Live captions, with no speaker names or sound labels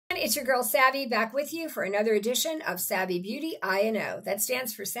it's your girl Savvy back with you for another edition of Savvy Beauty I&O. That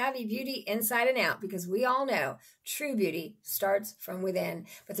stands for Savvy Beauty Inside and Out, because we all know true beauty starts from within.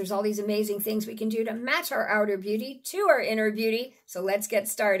 But there's all these amazing things we can do to match our outer beauty to our inner beauty. So let's get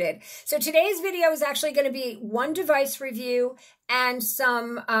started. So today's video is actually going to be one device review and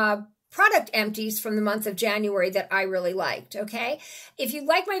some product empties from the month of January that I really liked, okay? If you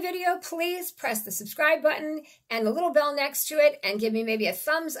like my video, please press the subscribe button and the little bell next to it and give me maybe a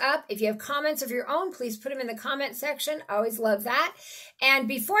thumbs up. If you have comments of your own, please put them in the comment section. I always love that. And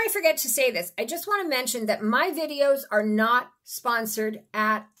before I forget to say this, I just want to mention that my videos are not sponsored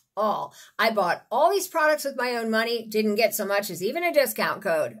at all. I bought all these products with my own money, didn't get so much as even a discount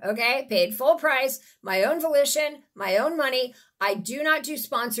code, okay? Paid full price, my own volition, my own money. I do not do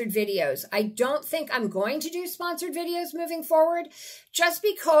sponsored videos. I don't think I'm going to do sponsored videos moving forward, just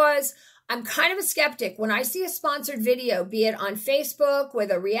because I'm kind of a skeptic. When I see a sponsored video, be it on Facebook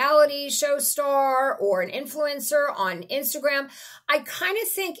with a reality show star or an influencer on Instagram, I kind of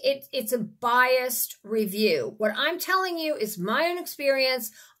think it's a biased review. What I'm telling you is my own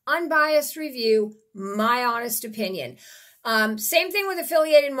experience, unbiased review, my honest opinion. Same thing with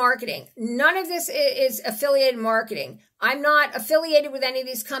affiliated marketing. None of this is affiliated marketing. I'm not affiliated with any of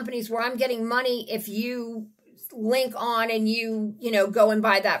these companies where I'm getting money if you link on and you go and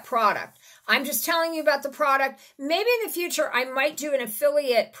buy that product. I'm just telling you about the product. Maybe in the future, I might do an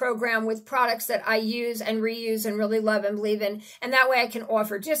affiliate program with products that I use and reuse and really love and believe in. And that way I can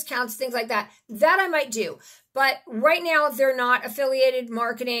offer discounts, things like that. That I might do. But right now, they're not affiliated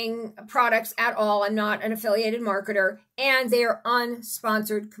marketing products at all. I'm not an affiliated marketer. And they are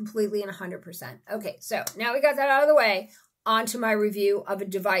unsponsored completely and 100%. Okay, so now we got that out of the way. On to my review of a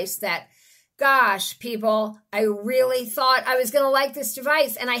device that, gosh, people, I really thought I was going to like this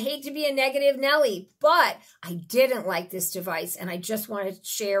device, and I hate to be a negative Nelly, but I didn't like this device, and I just want to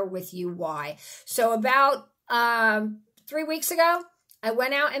share with you why. So about 3 weeks ago, I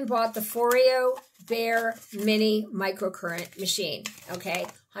went out and bought the Foreobear mini microcurrent machine, okay?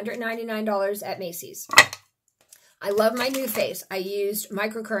 $199 at Macy's. I love my NuFace. I used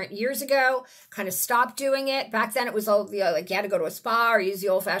microcurrent years ago, kind of stopped doing it. Back then it was all, like you had to go to a spa or use the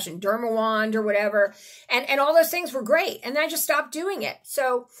old-fashioned derma wand or whatever. And all those things were great. And then I just stopped doing it.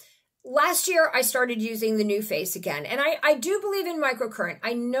 So last year I started using the NuFace again. And I do believe in microcurrent.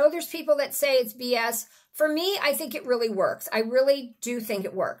 I know there's people that say it's BS. For me, I think it really works. I really do think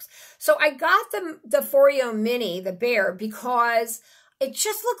it works. So I got the Foreo Mini, the Bear, because it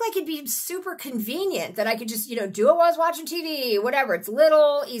just looked like it'd be super convenient that I could just, do it while I was watching TV, whatever. It's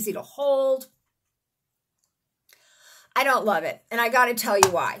little, easy to hold. I don't love it. And I got to tell you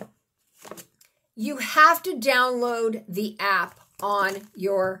why. You have to download the app on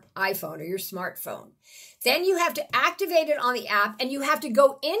your iPhone or your smartphone. Then you have to activate it on the app, and you have to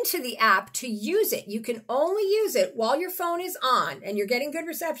go into the app to use it. You can only use it while your phone is on and you're getting good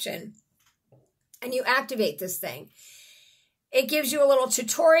reception, and you activate this thing. It gives you a little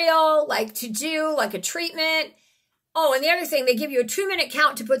tutorial, like to do, like a treatment. Oh, and the other thing, they give you a 2-minute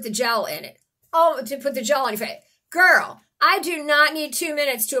count to put the gel in it. Oh, to put the gel on your face. Girl, I do not need 2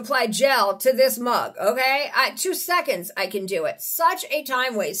 minutes to apply gel to this mug, okay? 2 seconds, I can do it. Such a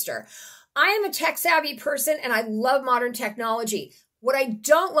time waster. I am a tech-savvy person, and I love modern technology. What I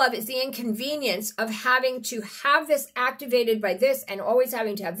don't love is the inconvenience of having to have this activated by this and always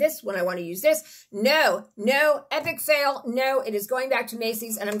having to have this when I want to use this. No, epic fail. No, it is going back to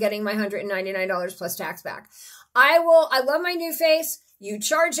Macy's, and I'm getting my $199 plus tax back. I love my NuFace. You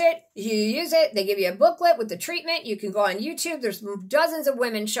charge it, you use it, they give you a booklet with the treatment. You can go on YouTube. There's dozens of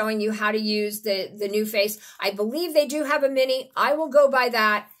women showing you how to use the NuFace. I believe they do have a mini. I will go by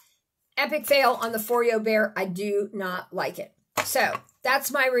that. Epic fail on the Foreobear. I do not like it. So that's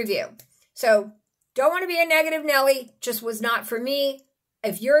my review. So don't want to be a negative Nelly, just was not for me.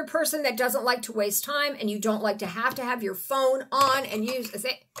 If you're a person that doesn't like to waste time and you don't like to have your phone on and use a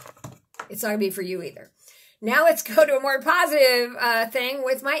thing, it's not going to be for you either. Now let's go to a more positive thing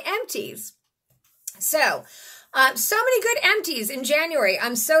with my empties. So many good empties in January.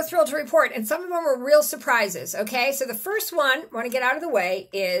 I'm so thrilled to report, and some of them were real surprises, okay? So the first one I want to get out of the way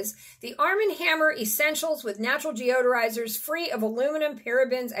is the Arm & Hammer Essentials with Natural Deodorizers, free of aluminum,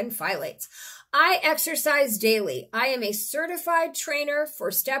 parabens, and phthalates. I exercise daily. I am a certified trainer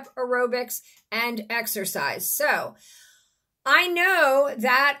for step aerobics and exercise. So I know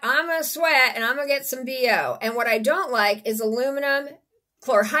that I'm going to sweat and I'm going to get some BO. And what I don't like is aluminum,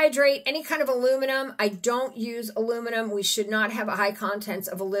 chlorhydrate, any kind of aluminum. I don't use aluminum. We should not have a high contents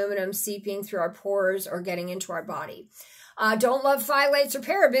of aluminum seeping through our pores or getting into our body. Don't love phthalates or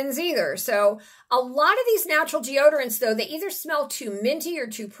parabens either. So a lot of these natural deodorants, though, they either smell too minty or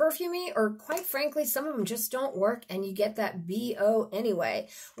too perfumey, or quite frankly, some of them just don't work and you get that BO anyway.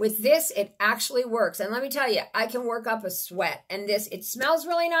 With this, it actually works. And let me tell you, I can work up a sweat. And this, it smells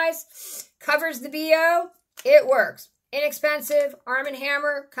really nice, covers the BO, it works. Inexpensive, Arm &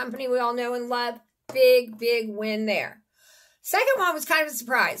 Hammer, company we all know and love. Big, big win there. Second one was kind of a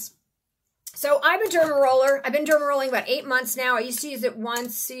surprise. So I'm a derma roller. I've been derma rolling about 8 months now. I used to use it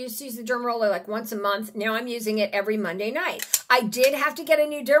once. I used to use the derma roller like once a month. Now I'm using it every Monday night. I did have to get a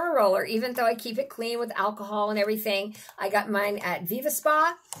new derma roller, even though I keep it clean with alcohol and everything. I got mine at Viva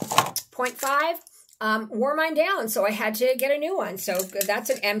Spa, 0.5. Wore mine down, so I had to get a new one. So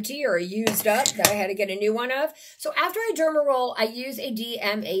that's an empty or a used up that I had to get a new one of. So after I derma roll, I use a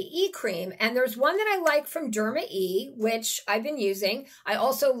DMAE cream, and there's one that I like from Derma E, which I've been using. I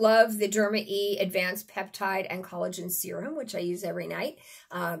also love the Derma E Advanced Peptide and Collagen Serum, which I use every night.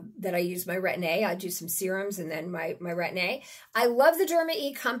 That I use my Retin-A. I do some serums and then my Retin-A. I love the Derma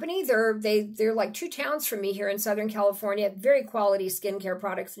E company. They're like 2 towns from me here in Southern California. Very quality skincare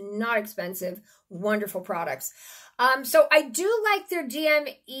products, not expensive, wonderful products. So I do like their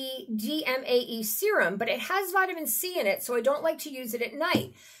DMAE serum, but it has vitamin C in it, so I don't like to use it at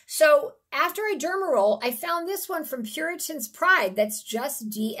night. So after I derma roll, I found this one from Puritan's Pride that's just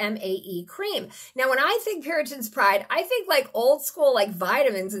DMAE cream. Now, when I think Puritan's Pride, I think like old school, like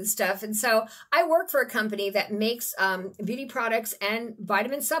vitamins and stuff. And so I work for a company that makes beauty products and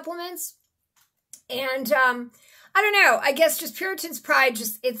vitamin supplements. And I don't know, I guess just Puritan's Pride,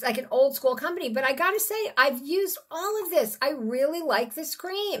 it's like an old school company, but I gotta say, I've used all of this. I really like this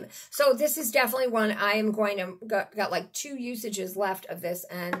cream. So this is definitely one I am going to, got like 2 usages left of this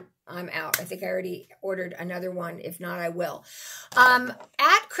and I'm out. I think I already ordered another one. If not, I will.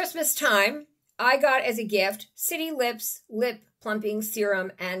 At Christmas time, I got as a gift City Lips Lip Plumping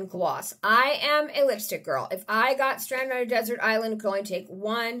Serum and Gloss. I am a lipstick girl. If I got stranded on a desert island, could only take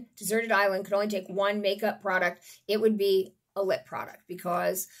one, deserted island, could only take one makeup product, it would be a lip product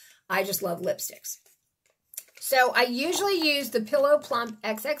because I just love lipsticks. So I usually use the Pillow Plump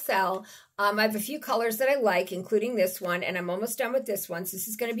XXL. I have a few colors that I like, including this one, and I'm almost done with this one, so this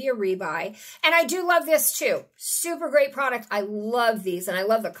is going to be a rebuy. And I do love this too. Super great product. I love these, and I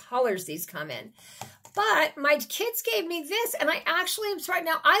love the colors these come in. But my kids gave me this, and I actually am right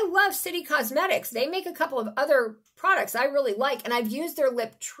now. I love City Cosmetics. They make a couple of other products I really like, and I've used their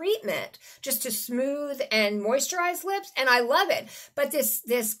lip treatment just to smooth and moisturize lips, and I love it. But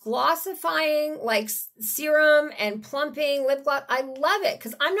this glossifying, like serum and plumping lip gloss, I love it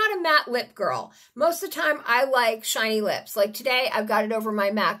because I'm not a matte lip girl. Most of the time, I like shiny lips. Like today, I've got it over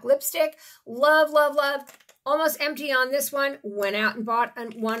my MAC lipstick. Love, love, love. Almost empty on this one. Went out and bought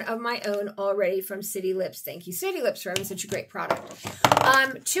one of my own already from City Lips. Thank you, City Lips, for having such a great product.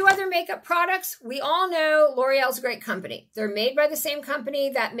 2 other makeup products. We all know L'Oreal's a great company. They're made by the same company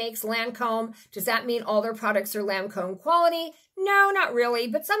that makes Lancome. Does that mean all their products are Lancome quality? No, not really,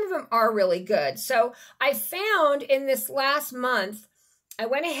 but some of them are really good. So I found in this last month, I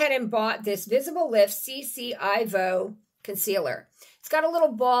went ahead and bought this Visible Lift CC Ivo Concealer. It's got a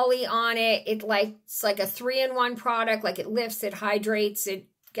little bally on it. It's like a 3-in-1 product. Like it lifts, it hydrates, it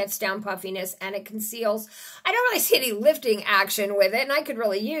gets down puffiness, and it conceals. I don't really see any lifting action with it, and I could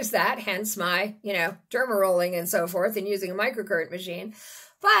really use that, hence my, derma rolling and so forth and using a microcurrent machine.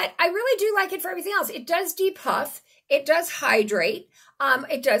 But I really do like it for everything else. It does depuff. It does hydrate.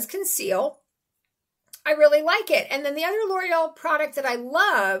 It does conceal. I really like it. And then the other L'Oreal product that I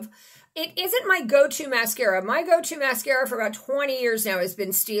love, it isn't my go-to mascara. My go-to mascara for about 20 years now has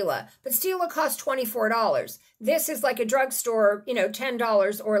been Stila, but Stila costs $24. This is like a drugstore,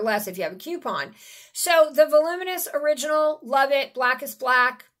 $10 or less if you have a coupon. So the Voluminous Original, love it. Blackest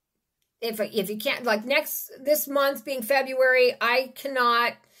Black. If you can't, like this month being February, I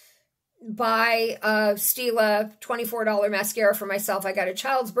cannot buy a Stila $24 mascara for myself. I got a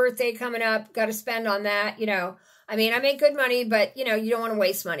child's birthday coming up, got to spend on that, I mean, I make good money, but, you don't want to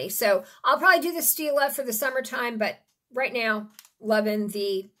waste money. So I'll probably do the Stila for the summertime, but right now, loving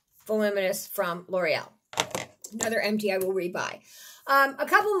the Voluminous from L'Oreal. Another empty I will rebuy. A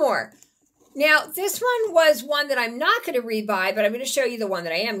couple more. Now, this one was one that I'm not going to rebuy, but I'm going to show you the one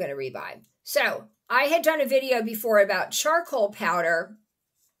that I am going to rebuy. So I had done a video before about charcoal powder,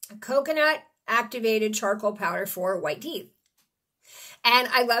 coconut activated charcoal powder for white teeth. And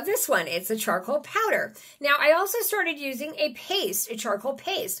I love this one. It's a charcoal powder. Now, I also started using a charcoal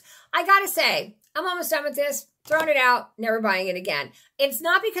paste. I gotta say, I'm almost done with this. Throwing it out, never buying it again. It's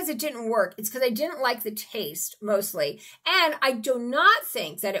not because it didn't work. It's because I didn't like the taste mostly. And I do not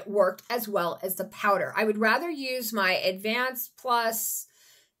think that it worked as well as the powder. I would rather use my Advanced Plus,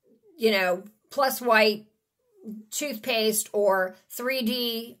 Plus White toothpaste or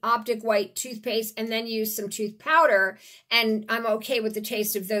 3D optic white toothpaste and then use some tooth powder, and I'm okay with the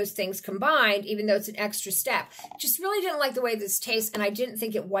taste of those things combined, even though it's an extra step. Just really didn't like the way this tastes, and I didn't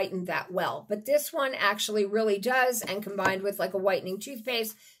think it whitened that well, but this one actually really does, and combined with like a whitening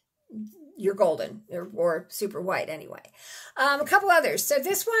toothpaste, you're golden, or super white anyway. A couple others. So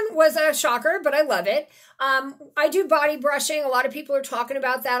this one was a shocker, but I love it. I do body brushing. A lot of people are talking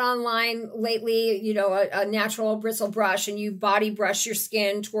about that online lately, a natural bristle brush, and you body brush your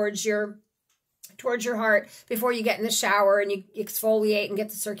skin towards your heart before you get in the shower, and you exfoliate and get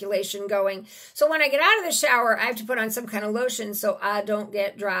the circulation going. So when I get out of the shower, I have to put on some kind of lotion so I don't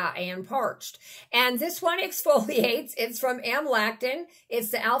get dry and parched. And this one exfoliates. It's from Amlactin. It's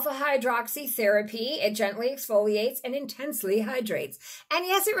the alpha hydroxy therapy. It gently exfoliates and intensely hydrates. And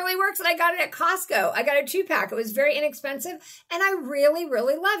yes, it really works. And I got it at Costco. I got a 2-pack. It was very inexpensive, and I really,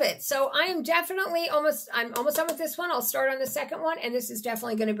 really love it. So I am definitely I'm almost done with this one. I'll start on the second one, and this is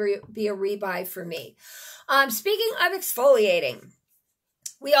definitely going to be a rebuy for me. Speaking of exfoliating,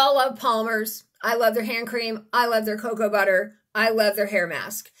 we all love Palmer's. I love their hand cream. I love their cocoa butter. I love their hair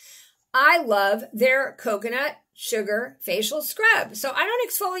mask. I love their coconut sugar facial scrub. So I don't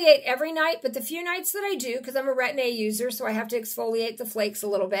exfoliate every night, but the few nights that I do, because I'm a Retin-A user, so I have to exfoliate the flakes a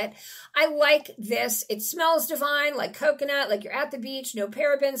little bit. I like this. It smells divine, like coconut, like you're at the beach. No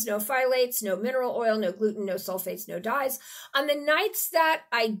parabens, no phthalates, no mineral oil, no gluten, no sulfates, no dyes. On the nights that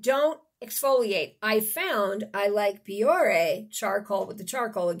I don't exfoliate, I found I like Biore charcoal, with the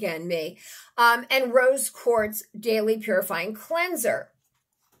charcoal again, me, and rose quartz daily purifying cleanser.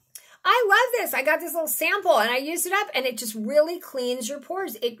 I love this. I got this little sample and I used it up, and it just really cleans your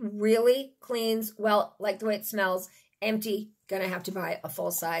pores. It really cleans well, like the way it smells. Empty. Gonna have to buy a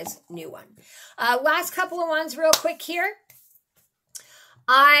full-size new one. Last couple of ones real quick here.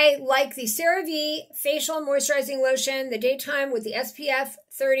 I like the CeraVe Facial Moisturizing Lotion, the daytime with the SPF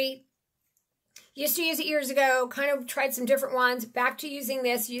 30. Used to use it years ago, kind of tried some different ones, back to using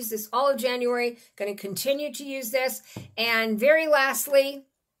this, used this all of January, going to continue to use this. And very lastly,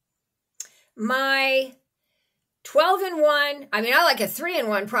 my 12-in-1, I like a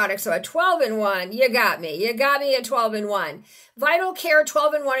 3-in-1 product, so a 12-in-1, you got me. You got me a 12-in-1. Vital Care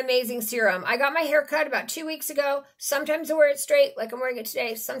 12-in-1 Amazing Serum. I got my hair cut about 2 weeks ago. Sometimes I wear it straight, like I'm wearing it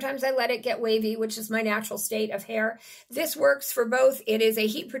today. Sometimes I let it get wavy, which is my natural state of hair. This works for both. It is a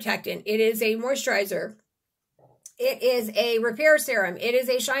heat protectant. It is a moisturizer. It is a repair serum. It is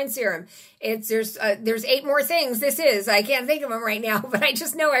a shine serum. There's 8 more things. This is. I can't think of them right now, but I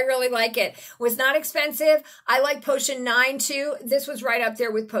just know I really like it. It was not expensive. I like Potion 9 too. This was right up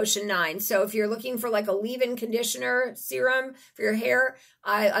there with Potion 9. So if you're looking for like a leave-in conditioner serum for your hair,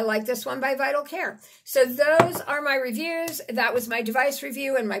 I like this one by Vital Care. So those are my reviews. That was my device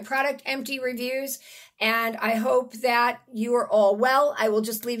review and my product empty reviews. And I hope that you are all well. I will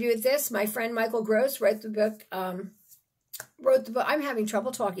just leave you with this. My friend Michael Gross wrote the book, I'm having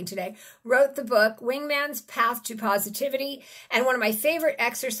trouble talking today, wrote the book, Wingman's Path to Positivity. And one of my favorite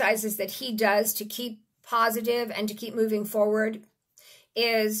exercises that he does to keep positive and to keep moving forward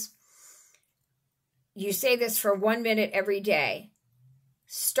is, you say this for 1 minute every day.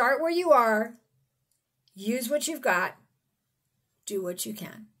 Start where you are, use what you've got, do what you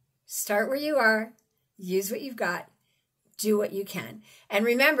can. Start where you are, use what you've got, do what you can. And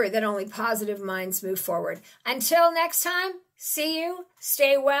remember that only positive minds move forward. Until next time, see you,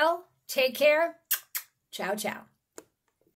 stay well, take care, ciao, ciao.